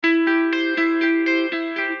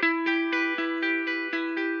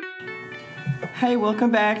Hey, welcome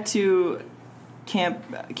back to Camp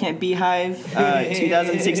Beehive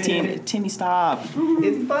 2016. Timmy, stop.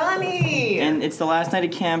 It's funny. And it's the last night of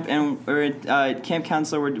camp, and we're at camp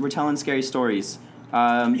counselor. We're telling scary stories.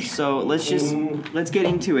 So let's get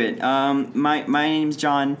into it. My name's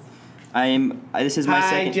John. This is my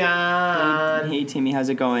second. Hi, John. Hey, Timmy, how's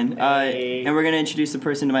it going? Hey. And we're gonna introduce the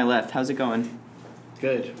person to my left. How's it going?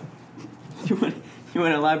 Good. You want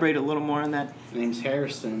to elaborate a little more on that? My name's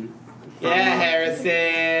Harrison.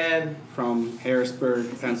 Harrison. From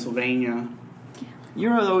Harrisburg, Pennsylvania.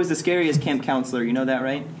 You're always the scariest camp counselor. You know that,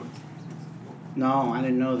 right? No, I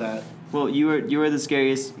didn't know that. Well, you were the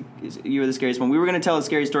scariest. You were the scariest one. We were gonna tell a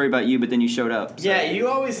scary story about you, but then you showed up. So. Yeah, you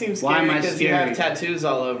always seem Why am scary I because you scary? have tattoos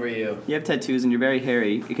all over you. You have tattoos and you're very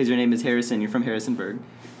hairy because your name is Harrison. You're from Harrisonburg.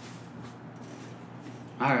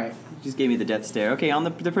 All right. Just gave me the death stare. Okay, on the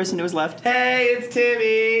person to his left. Hey, it's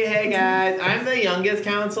Timmy. Hey, guys. I'm the youngest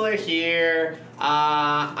counselor here.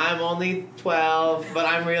 I'm only 12, but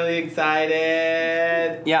I'm really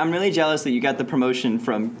excited. Yeah, I'm really jealous that you got the promotion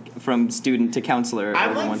from student to counselor I'm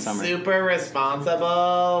over like one summer. super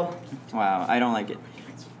responsible. Wow, I don't like it.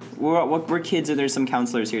 We're kids, and there's some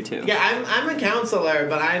counselors here too. Yeah, I'm a counselor,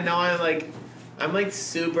 but I know I'm like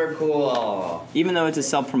super cool. Even though it's a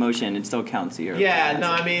self-promotion, it still counts here. Yeah, no,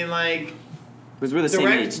 I mean like Because we're the same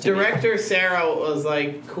age. Timmy. Director Sarah was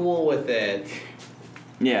like cool with it.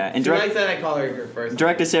 Yeah, and She likes that I call her her first.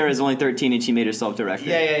 Director Sarah is only 13 and she made herself director.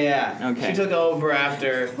 Yeah. Okay. She took over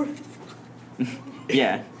after.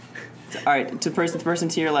 Yeah. All right, the person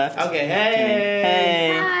to your left. Okay, hey.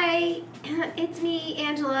 Hey. Hi, it's me,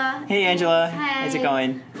 Angela. Hey, Angela. Hi. How's it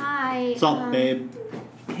going? Hi. What's up, babe?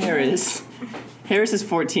 Harris is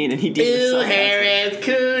 14 and he did this Ooh, song. Harris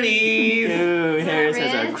Cooties. Ooh, Harris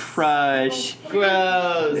has a Harris. crush.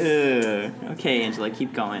 Gross. Ugh. Okay, Angela,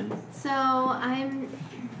 keep going. So I'm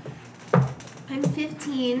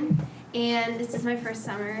 15, and this is my first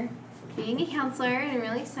summer being a counselor, and I'm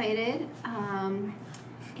really excited.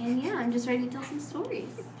 And yeah, I'm just ready to tell some stories.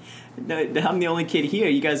 No, I'm the only kid here.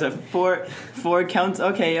 You guys have four counts.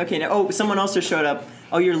 Okay. Now, someone else just showed up.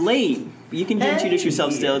 Oh, you're late. You can introduce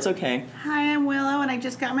yourself still. It's okay. Hi, I'm Willow, and I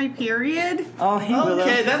just got my period. Oh, hey, Willow.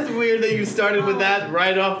 Okay, that's weird that you started with that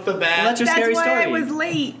right off the bat. Well, that's your That's scary why story. I was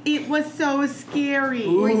late. It was so scary.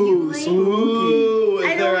 Ooh, Were you late? Ooh, is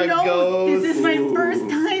I there don't a know. ghost? This is my first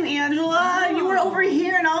time, Angela. Oh. You were over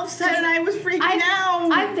here, and all of a sudden I was freaking out.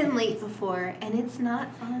 I've been late before, and it's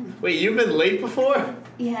not fun. Wait, you've been late before?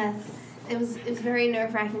 Yes, it was a very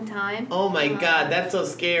nerve-wracking time. Oh my god, that's so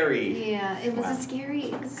scary. Yeah, it was Wow. a scary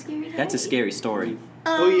day. That's a scary story.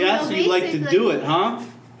 Oh, yes, well, you like to basically- do it, huh?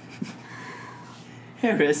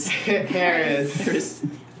 Harris. Harris,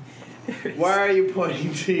 why are you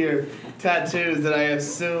pointing to your tattoos that I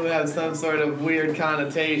assume have some sort of weird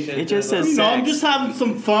connotation? It just to them? says- No, I'm Sex. just having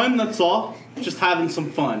some fun, that's all. Just having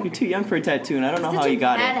some fun. You're too young for a tattoo, and I don't know Such how a you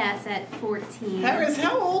got it. badass at 14. Harris,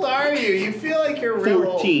 how old are you? You feel like you're real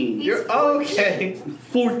old. 14. He's You're 14. okay.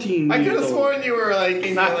 14 I years could have old. sworn you were like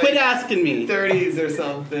in Now your quit like, asking me. 30s or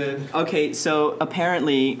something. Okay, so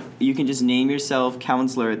apparently you can just name yourself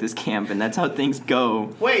counselor at this camp, and that's how things go.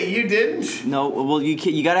 Wait, you didn't? No, well,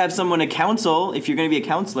 you gotta have someone to counsel if you're gonna be a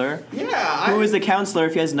counselor. Yeah. Who is the counselor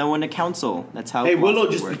if he has no one to counsel? That's how. Hey, Willow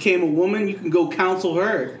philosophy just works. became a woman. You can go counsel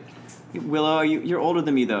her. Willow, you're older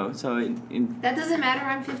than me though, so That doesn't matter.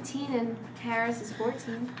 I'm 15 and Harris is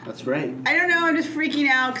 14. That's right. I don't know. I'm just freaking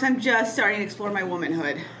out because I'm just starting to explore my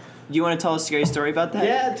womanhood. do you want to tell a scary story about that?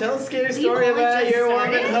 Yeah, tell a scary You've story only about just your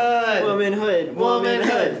started? womanhood.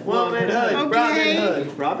 Womanhood. Womanhood. Okay. Robin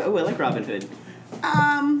Hood. Oh, I like Robin Hood.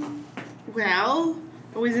 Well,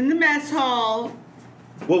 I was in the mess hall.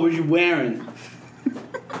 What were you wearing?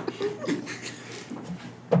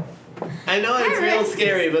 I know it's real Harris.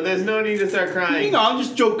 scary, but there's no need to start crying. You know, I'm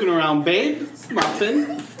just joking around, babe. It's nothing. It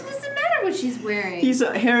doesn't matter what she's wearing.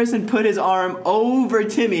 Harrison put his arm over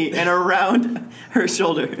Timmy and around her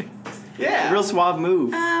shoulder. Yeah. Real suave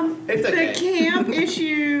move. It's okay. The camp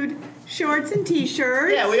issued shorts and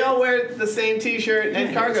t-shirts. Yeah, we all wear the same t-shirt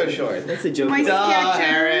and cargo shorts. That's a joke. My Duh, Skechers.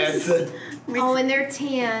 Harris. Oh, and they're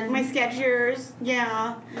tan. My Skechers,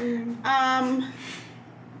 yeah.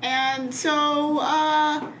 And so,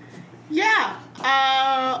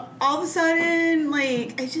 all of a sudden,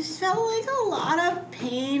 like, I just felt like a lot of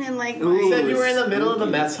pain and like Ooh. You my... said you were in the middle of the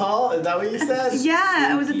mess hall? Is that what you said? Yeah,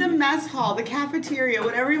 I was at the mess hall, the cafeteria,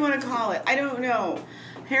 whatever you want to call it. I don't know.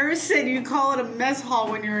 Harris said you call it a mess hall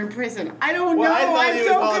when you're in prison. I don't know. I thought I'm you would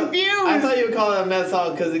so call it- confused. I thought you would call it a mess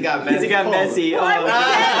hall because it got messy. Because it got messy. Well, I Oh. was getting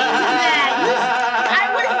to that.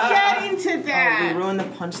 I was getting to that. We ruined the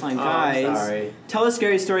punchline, Oh, guys. I'm sorry. Tell a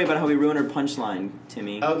scary story about how we ruined our punchline,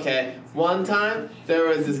 Timmy. Okay, one time there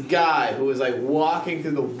was this guy who was like walking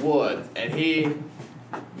through the woods and he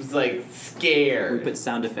was like We scared. put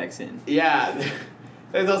sound effects in. Yeah,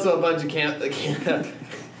 there's also a bunch of camp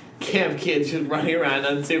kids just running around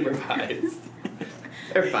unsupervised.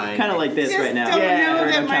 They're fine. Kind of like this Just right now. don't Yeah. know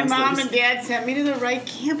We're that no my mom counselors. and dad sent me to the right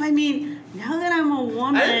camp. I mean, now that I'm a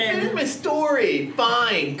woman. I didn't finish my story.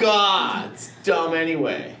 Fine. God, it's dumb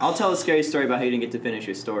anyway. I'll tell a scary story about how you didn't get to finish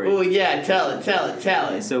your story. Oh yeah, tell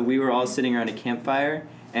it. So we were all sitting around a campfire,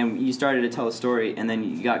 and you started to tell a story, and then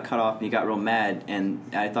you got cut off, and you got real mad, and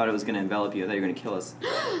I thought it was going to envelop you. I thought you were going to kill us.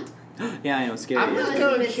 Yeah, I know, scary. I'm That not was a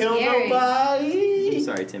gonna bit kill scary. nobody. I'm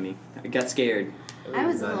sorry, Timmy. I got scared. I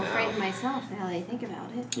was a little Not now. frightened myself now that I think about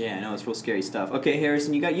it. Yeah, I know, it's real scary stuff. Okay,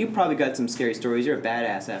 Harrison, you probably got some scary stories. You're a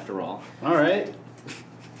badass after all. All right.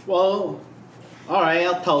 Well, all right.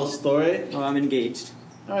 I'll tell a story. Oh, I'm engaged.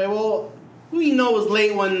 All right. Well, we know it was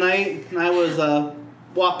late one night, and I was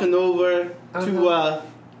walking over to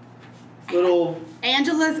little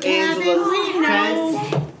Angela's cabin, Angela's we know.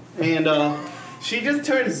 house, and She just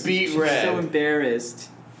turned beet red. So embarrassed.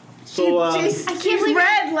 so she's I can't she's believe-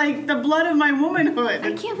 red like the blood of my I womanhood.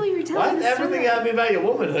 can't believe you're telling What? this Everything story. gotta be about your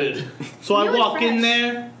womanhood. So I New and walk in fresh.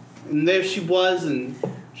 there, and there she was, and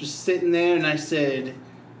just sitting there, and I said,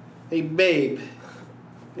 "Hey, babe,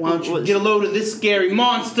 why don't you What- get a load of this scary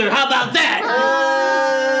monster? How about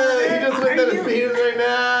that?" He just whipped out his penis right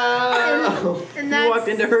now. And You that's walked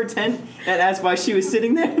into her tent and asked why she was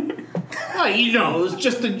sitting there? Oh, you know, it was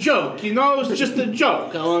just a joke. You know, it was just a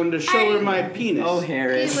joke. I wanted to show her my penis. Oh,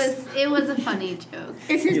 Harris. it was a funny joke.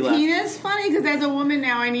 Is his You laugh. penis funny? Because as a woman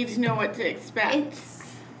now, I need to know what to expect. It's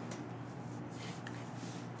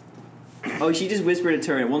Oh, she just whispered it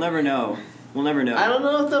to her, and we'll never know. We'll never know. I don't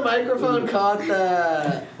know if the microphone caught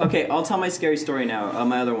that. Okay, I'll tell my scary story now.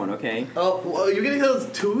 My other one, okay? Oh, well, you're gonna tell us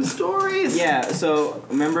two stories? Yeah, so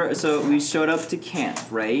remember, we showed up to camp,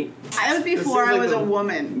 right? I was before seems I like was the- a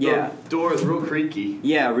woman. Yeah. The door is real creaky.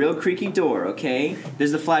 Yeah, real creaky door, okay?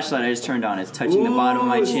 There's the flashlight I just turned on. It's touching the bottom of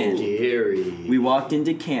my chin. Scary. We walked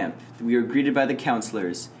into camp. We were greeted by the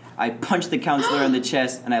counselors. I punched the counselor in the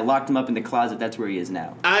chest, and I locked him up in the closet. That's where he is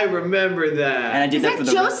now. I remember that. And I did is that that for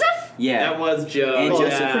the Joseph? Yeah. That was Joe. And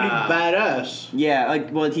Joseph, yeah. Pretty badass. Yeah,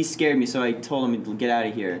 well, he scared me, so I told him to get out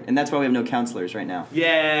of here. And that's why we have no counselors right now.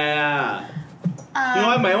 Yeah. You know,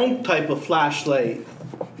 I have my own type of flashlight.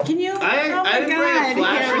 Can you? I oh my didn't bring a God,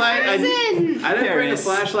 flashlight. Harrison. I didn't bring a Paris.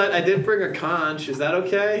 flashlight. I did bring a conch. Is that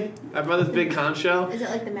okay? I brought this big conch shell. Is it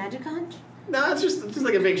like the magic conch? No, it's just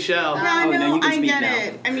like a big shell. No, Oh, no, no, you can I speak get now.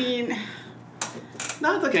 it. I mean,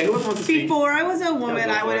 No, it's okay. Who wants to speak? before I was a woman,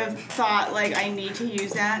 go I for would it. have thought like I need to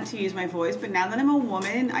use that to use my voice. But now that I'm a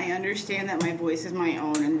woman, I understand that my voice is my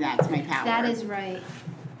own and that's my power. That is right.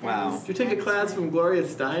 That Wow. is- Did you take a that is class right. from Gloria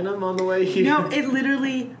Steinem on the way here? No, it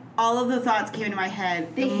literally all of the thoughts came into my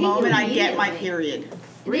head They the hit you moment I get my immediately. period.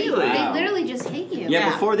 Really? They Wow. literally just hate you. Yeah, Yeah.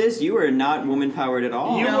 before this, you were not woman-powered at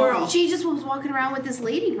all. You No. were. She just was walking around with this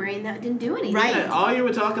lady brain that didn't do anything. Right. Yeah, all you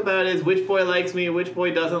would talk about is which boy likes me, which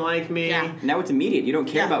boy doesn't like me. Yeah. Now it's immediate. You don't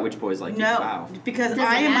care Yeah. about which boys like you. No, Wow. because Doesn't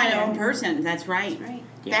I am matter. my own person. That's right. That's right.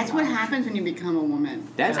 Yeah, That's wow. what happens when you become a woman.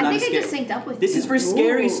 That's I not think I scary. just synced up with This you. is for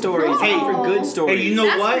scary Ooh. stories, Hey, not for good stories. Hey, you know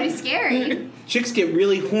That's what? pretty scary. Chicks get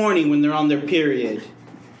really horny when they're on their period.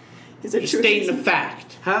 Is it Just true? stating the fact.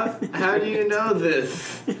 How do you know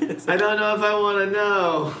this? I don't know if I want to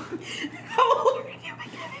know. How old are you?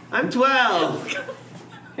 I'm 12.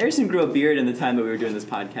 Harrison grew a beard in the time that we were doing this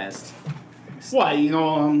podcast. What? You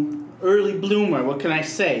know, early bloomer. What can I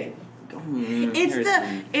say?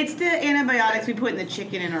 It's the antibiotics we put in the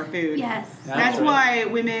chicken in our food. Yes. That's right. why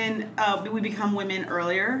women we become women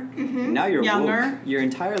earlier. Now you're Younger. woke. You're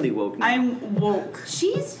entirely woke now. I'm woke.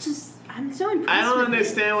 She's just. I'm so impressed. I don't with you.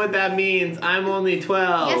 understand what that means. I'm only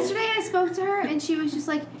 12. Yesterday I spoke to her and she was just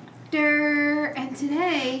like, "Durr," and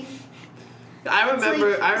today, I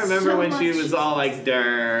remember. like I remember so when she much- was all like,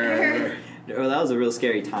 "Durr." Oh, that was a real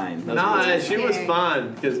scary time. That was Nah, really she was scary.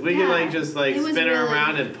 fun because we could Yeah. like just like It was spin her really-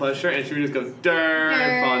 around and push her, and she would just go "Durr"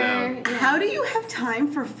 and fall down. Yeah. How do you have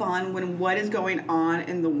time for fun when what is going on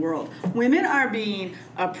in the world? Women are being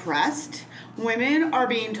oppressed. Women are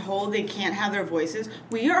being told they can't have their voices.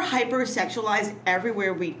 We are hypersexualized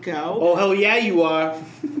everywhere we go. Oh, hell yeah, you are.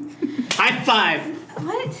 High five.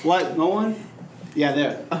 What? What? No one? Yeah,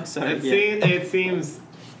 there. Oh, sorry. It, Yeah. it seems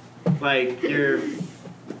like you're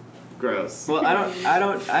gross. Well,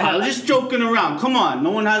 I was just joking around. Come on.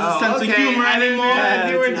 No one has a sense of humor I didn't anymore.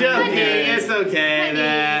 realize you were Honey. joking. It's okay Honey.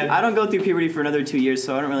 then. I don't go through puberty for another 2 years,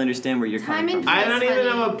 so I don't really understand where you're Time coming and from. I don't even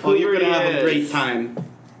know what Oh, you're puberty gonna have is. a great time.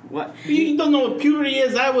 What? You don't know what puberty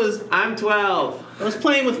is? I'm 12. I was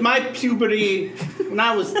playing with my puberty when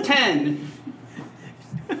I was 10.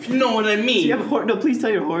 If you know what I Do mean. you have no, please tell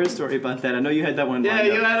your horror story about that. I know you had that one. Yeah, lined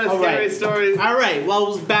you up. had a All scary right. story. All right. Well, I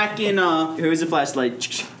was back in Here's a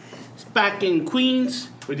flashlight. back in Queens.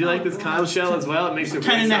 Would you like this conch shell as well? It makes your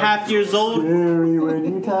 10 voice and a sound- half years old.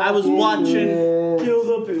 I was watching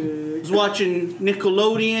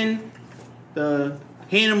Nickelodeon, the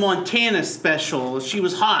Hannah Montana special. She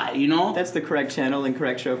was hot, you know? That's the correct channel and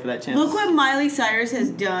correct show for that channel. Look what Miley Cyrus has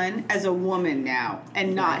done as a woman now,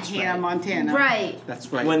 and not That's Hannah right. Montana. Right.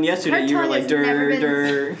 That's right. When yesterday Her you were tongue like has never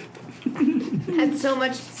dur been- dur, Had so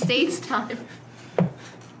much stage time.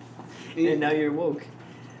 and now you're woke.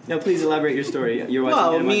 Now please elaborate your story. You're watching Well,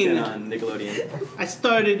 I Hannah mean- Montana on Nickelodeon. I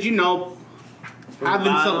started,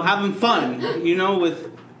 bottom. having fun,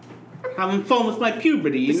 having fun with my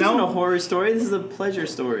puberty, This you know? isn't a horror story. This is a pleasure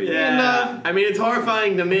story. Yeah. And, I mean, it's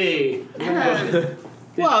horrifying to me.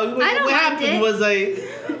 Well, what I don't happened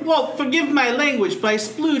mind was forgive my language, but I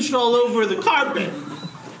splooged all over the carpet.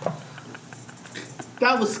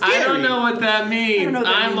 That was scary. I don't know what that means. know what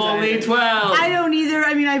that I'm means only either. 12. I don't either.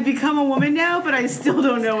 I mean, I've become a woman now, but I still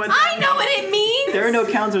don't know what that I know what it means. There are no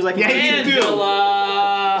counselors. I Yeah, can't. you do.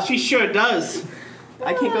 Angela. She sure does.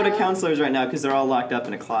 I can't go to counselors right now because they're all locked up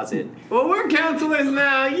in a closet. Well, we're counselors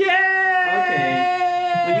now. Yay! Okay.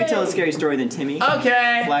 Well, you tell a scary story then, Timmy.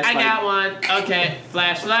 Okay, Flashlight. I got one. Okay,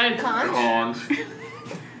 flashlight. Conch.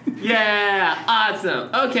 Yeah, awesome.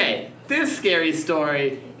 Okay, this scary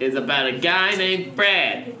story is about a guy named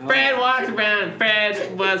Brad. Brad walked around.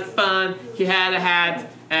 Brad was fun. He had a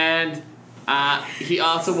hat, and he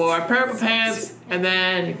also wore purple pants, and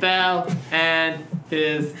then he fell, and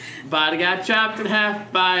his body got chopped in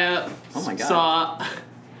half by a Oh my God. saw.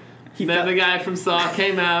 He Then fell- the guy from Saw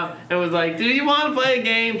came out and was like, "Do you want to play a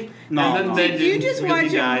game?" No. And then they Did you didn't just because he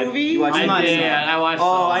watch a died. movie? You watched I Saw. did. I watched. Oh,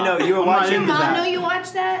 Saw. I know. You were I'm not watching. into Mom, that. know you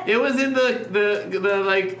watched that? It was in the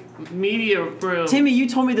like media room. Timmy, you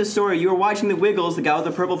told me the story. You were watching The Wiggles, the guy with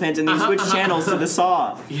the purple pants, and you switched channels to the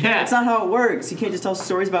Saw. Yeah. That's not how it works. You can't just tell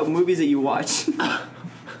stories about movies that you watch.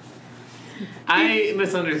 I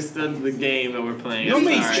misunderstood the game that we're playing. You know I'm how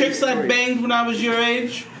many sorry. chicks I banged when I was your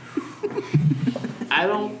age? I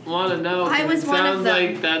don't want to know. I 'cause was it one of sounds them.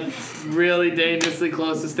 like that's really dangerously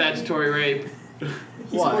close to statutory rape.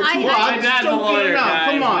 What? I- What? I- I'm My just dad's a joking lawyer, around.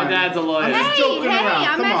 guys. Come on. My dad's a lawyer. I'm just Hey, joking hey, around.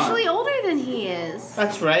 I'm Come on. actually older than he is.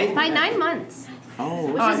 That's right. By 9 months. Oh,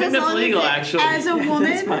 Oh, I is think as that's long as legal, it- actually. As a woman,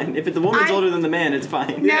 that's fine. If the woman's I- older than the man, it's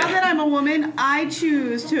fine. now that I'm a woman, I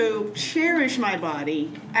choose to cherish my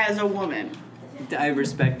body as a woman. I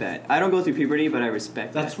respect that. I don't go through puberty, but I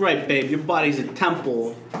respect That's right, babe. Your body's a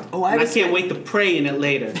temple. Oh, I And have I a can't wait to pray in it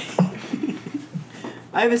later.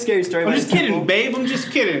 I have a scary story I'm about just a temple. kidding, babe. I'm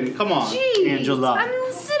just kidding. Come on, Jeez. Angela.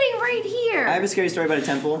 I'm sitting right here. I have a scary story about a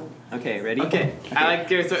temple. Okay, ready? Okay, I like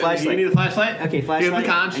your story. Flashlight. You need a flashlight? Okay, flashlight. Here's the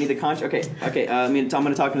conch. I need the conch. Okay. I'm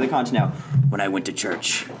gonna talk to the conch now. When I went to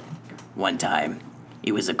church, one time,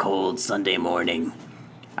 it was a cold Sunday morning.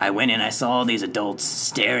 I went and I saw all these adults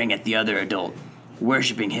staring at the other adult,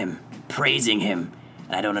 worshiping him, praising him,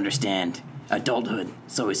 and I don't understand. Adulthood,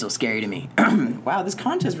 it's always so scary to me. Wow, this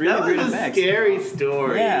conch has really That weird was a effects. scary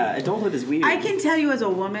story. Yeah, adulthood is weird. I can tell you as a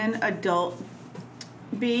woman,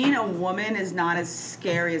 being a woman is not as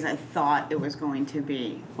scary as I thought it was going to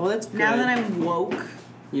be. Well, that's good. Now that I'm woke,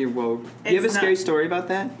 You're woke. You have a It's scary not- story about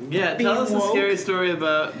that? Yeah, Being tell us a woke? scary story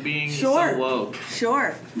about being Sure. so woke.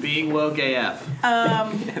 sure. Being woke AF. I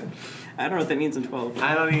don't know what that means in 12.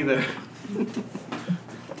 I don't either.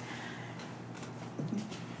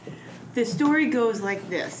 The story goes like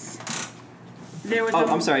this. There was Oh,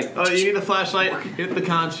 a, I'm sorry. Oh, you need a flashlight? Hit the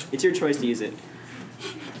conch. It's your choice to use it.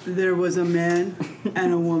 There was a man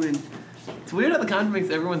and a woman. It's weird how the conch makes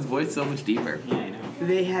everyone's voice so much deeper. Yeah, I know.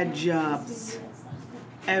 They had jobs.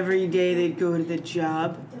 Every day they'd go to the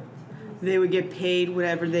job. They would get paid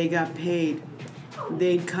whatever they got paid.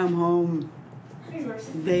 They'd come home.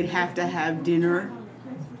 They'd have to have dinner.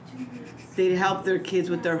 They'd help their kids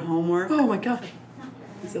with their homework. Oh my god.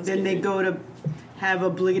 Then they'd go to have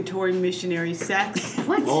obligatory missionary sex.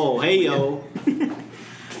 What? Oh, hey yo.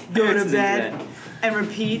 Go Parents to do bed that. and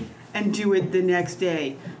repeat and do it the next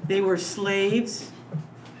day. They were slaves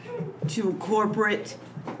to corporations.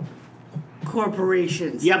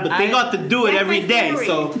 Yeah, but they got to do it That's every my day. theory.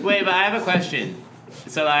 So Wait, but I have a question.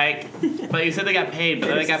 So, like, but you said they got paid, but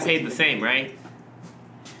then they got paid the same, right?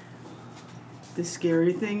 The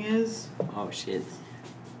scary thing is, Oh shit.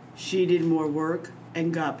 she did more work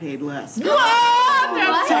and got paid less. What?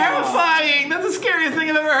 That's terrifying. That's the scariest thing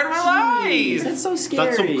I've ever heard in my life. That's so scary.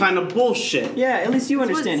 That's some kind of bullshit. Yeah, at least you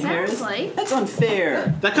That's what understand, it sounds Harris. like. That's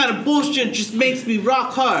unfair. That kind of bullshit just makes me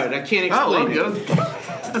rock hard. I can't Oh, explain it. okay.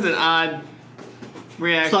 That's an odd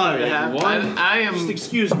reaction. Sorry, to have. everyone. I am. Just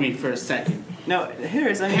excuse me for a second. No,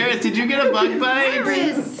 Harris, I mean... Harris, did you get a bug bite?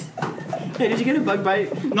 Harris. Hey, did you get a bug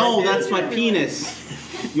bite? No, that's my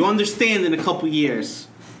penis. You understand in a couple years.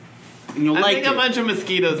 And you'll I like think it. a bunch of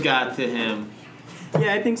mosquitoes got to him.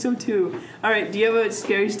 Yeah, I think so too. Alright, do you have a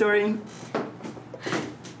scary story?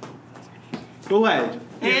 Go ahead.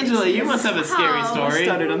 Angela, you must have a scary Oh. I story.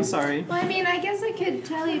 stuttered, I'm sorry. Well, I mean, I guess I could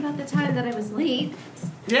tell you about the time that I was late.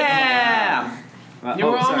 Yeah! You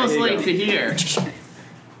were sorry, almost here you late to hear.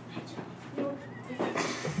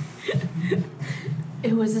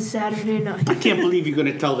 It was a Saturday night, I can't believe you're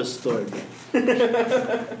gonna tell this story.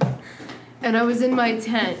 and I was in my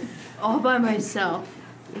tent, all by myself.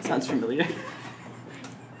 It sounds familiar.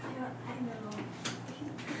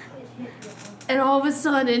 And all of a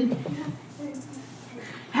sudden,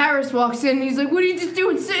 Harris walks in and he's like, "What are you just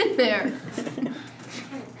doing sitting there?"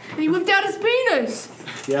 And he whipped out his penis.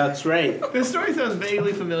 Yeah, that's right. This story sounds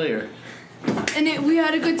vaguely familiar. And we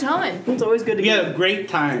had a good time. It's always good to We get... had a great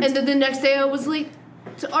time. And then the next day I was late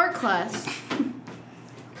to art class.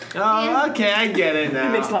 Oh, okay, I get it now.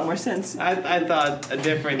 It makes a lot more sense. I thought a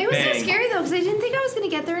different It was so thing. scary though, because I didn't think I was going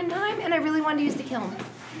to get there in time, and I really wanted to use the kiln.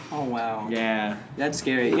 Oh, wow. Yeah. That's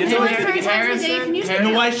scary. And It's then always I good to started get... talking to Dave, and use the You know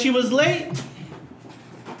kiln. why she was late?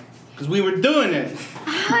 Because we were doing it.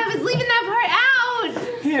 I was leaving that part out.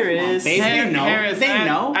 Harris. Babe, they know. Harris, They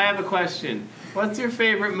know. I have a question. What's your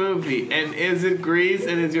favorite movie? And is it Grease?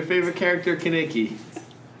 And is your favorite character Kaneki?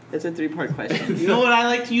 It's a three-part question. You know what I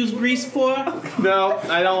like to use grease for? No,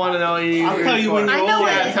 I don't want to know what you I'll tell you when you're I know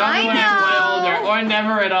older. it. Tell me when I you're older, or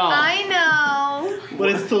never at all. I know. But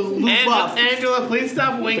it's to lube up. Angela, please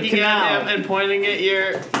stop winking canal. at him and pointing at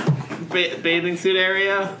your bathing suit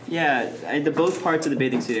area. Yeah, the both parts of the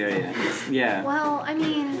bathing suit area. Yeah. Well, I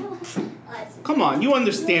mean, Come on, you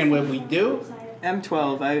understand what we do. I'm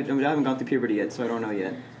 12. I haven't gone through puberty yet, so I don't know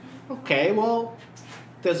yet. Okay, well,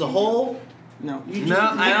 there's a hole. No. You No,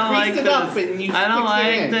 I don't like grease it up this. and you I don't fix it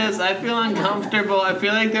like in. this. I feel uncomfortable. I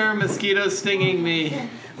feel like there are mosquitoes stinging me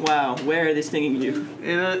Wow, where are they stinging you?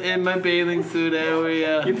 in my bathing suit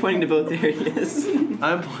area. You're pointing to both areas.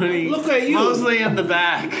 I'm putting Look at you. mostly in the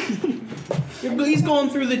back. He's going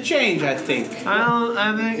through the change, I think.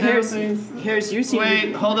 I think Harris, you seem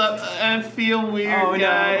Wait, hold up. I feel weird, Oh, no.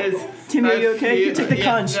 guys. Timmy, are you I okay? You feel- took the yeah,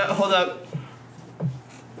 conch. no, hold up.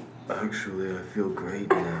 Actually, I feel great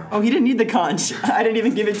now. Oh, he didn't need the conch. I didn't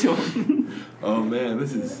even give it to him. Oh man,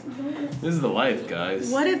 this is the life, guys.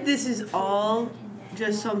 What if this is all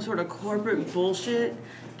just some sort of corporate bullshit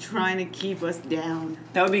trying to keep us down?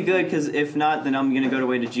 That would be good, because if not, then I'm going to go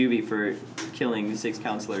away to juvie for killing the 6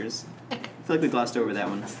 counselors. I feel like we glossed over that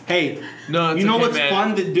one. Hey, No, it's you know okay, what's man.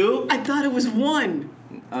 fun to do? I thought it was one.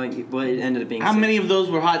 Well, it ended up being How 6. many of those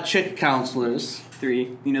were hot chick counselors?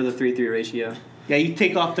 3. You know the 3-3 ratio. Yeah, you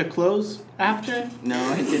take off their clothes after? No,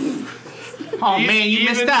 I didn't. Oh man, you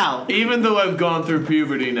missed out. Even though I've gone through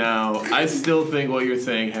puberty now, I still think what you're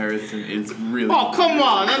saying, Harrison, is really. Oh, come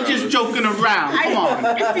on. I'm just joking around. Come on.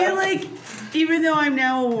 I feel like even though I'm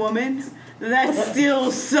now a woman, that's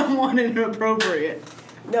still somewhat inappropriate.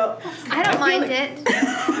 No. I don't mind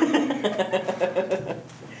it.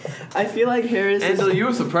 I feel like Harris is... Angela, you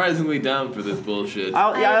were surprisingly down for this bullshit.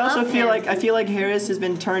 I I also love feel him. like Harris has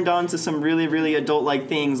been turned on to some really, really adult-like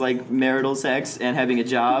things like marital sex and having a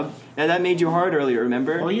job. And that made you hard earlier,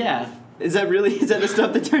 remember? Oh yeah. Is that the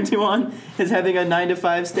stuff that turns you on? Is having a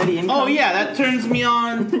 9-to-5 steady income? Oh yeah, that turns me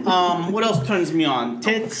on. What else turns me on?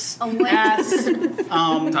 Tits, A what? ass,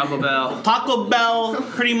 Taco Bell. Taco Bell,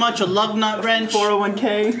 pretty much a lug nut wrench.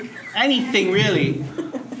 401k. Anything really.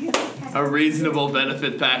 A reasonable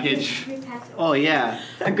benefit package. Oh yeah.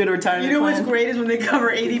 A good retirement You know what's plan. great is when they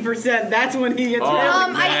cover 80%. That's when he gets Oh,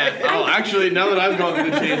 really. man. Oh, actually, now that I've gone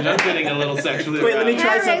through the change, I'm getting a little sexually Wait, let me aroused.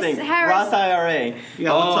 try Harris, something. Harris. Roth IRA.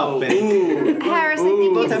 Yeah, what's up, babe? Ooh. Harris, I We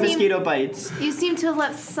think both you have seem, mosquito bites. you seem to have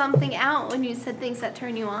left something out when you said things that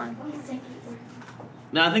turn you on.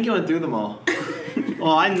 No, I think you went through them all.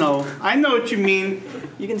 Oh, I know what you mean.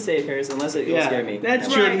 You can say it, Harris, unless it will Yeah, scare me. That's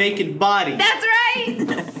It's your right. naked body. That's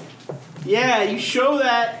right! Yeah, you show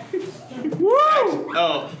that. Woo!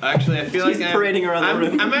 Oh, actually, I feel She's like parading around the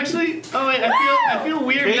room. I'm actually. Oh wait, I feel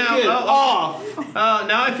weird Take now. it Oh, off.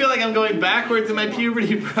 now I feel like I'm going backwards in my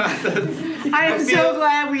puberty process. I am so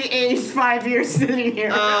glad we aged 5 years sitting here.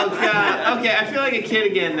 Oh god. Okay, I feel like a kid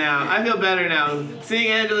again now. I feel better now.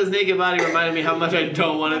 Seeing Angela's naked body reminded me how much I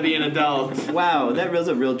don't want to be an adult. Wow, that was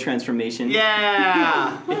a real transformation.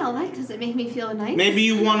 Yeah. Well, that doesn't make me feel nice. Maybe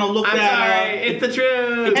you want to look I'm at. sorry. It's the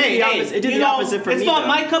truth. It did the opposite for it's me, not though.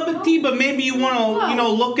 my cup of tea, but maybe you want to,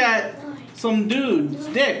 look at some dude's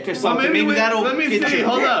dick or Well, something. maybe that'll let me get see. you.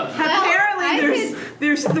 Hold up. Apparently,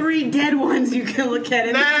 there's 3 dead ones you can look at.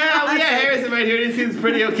 In No, the we got Harrison right here. He seems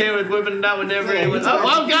pretty okay with whipping it out whenever he wants.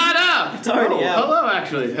 Oh, God up! It's already out. Hello,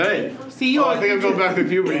 actually. Hey. See, you I think I'm going back to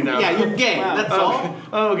puberty now. Yeah, you're gay. Wow. That's all.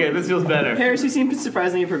 Oh, okay. This feels better. Harris, you seem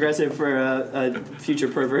surprisingly progressive for a future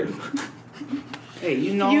pervert. Hey,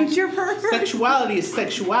 Future pervert? sexuality is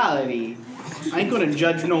sexuality. I ain't gonna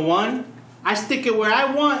judge no one. I stick it where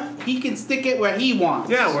I want. He can stick it where he wants.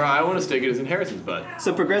 Yeah, where I want to stick it is in Harrison's butt.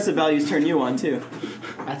 So progressive values turn you on too.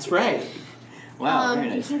 That's right. Wow, very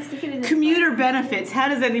You nice. can't stick it in his Commuter benefits. How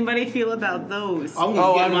does anybody feel about those? I'm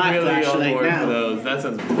gonna get I'm my really on flashlight board now. for those. That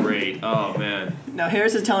sounds great. Oh, man. Now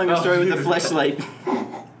Harris is telling a story with a fleshlight.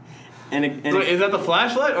 and Wait, is that the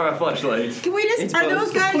flashlight or a flashlight? Can we It's just? Are both.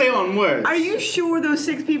 those guys? Play on words. Are you sure those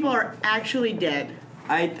 6 people are actually dead?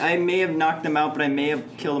 I may have knocked them out, but I may have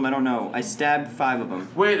killed them. I don't know. I stabbed 5 of them.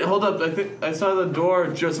 Wait, hold up. I think I saw the door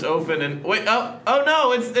just open and wait. Oh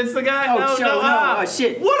no! It's the guy. Oh, no, shit, no, no. ah. Oh,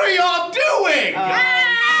 shit. What are y'all doing?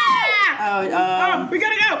 We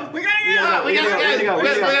gotta go. We gotta go. We gotta go. We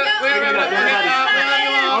gotta go.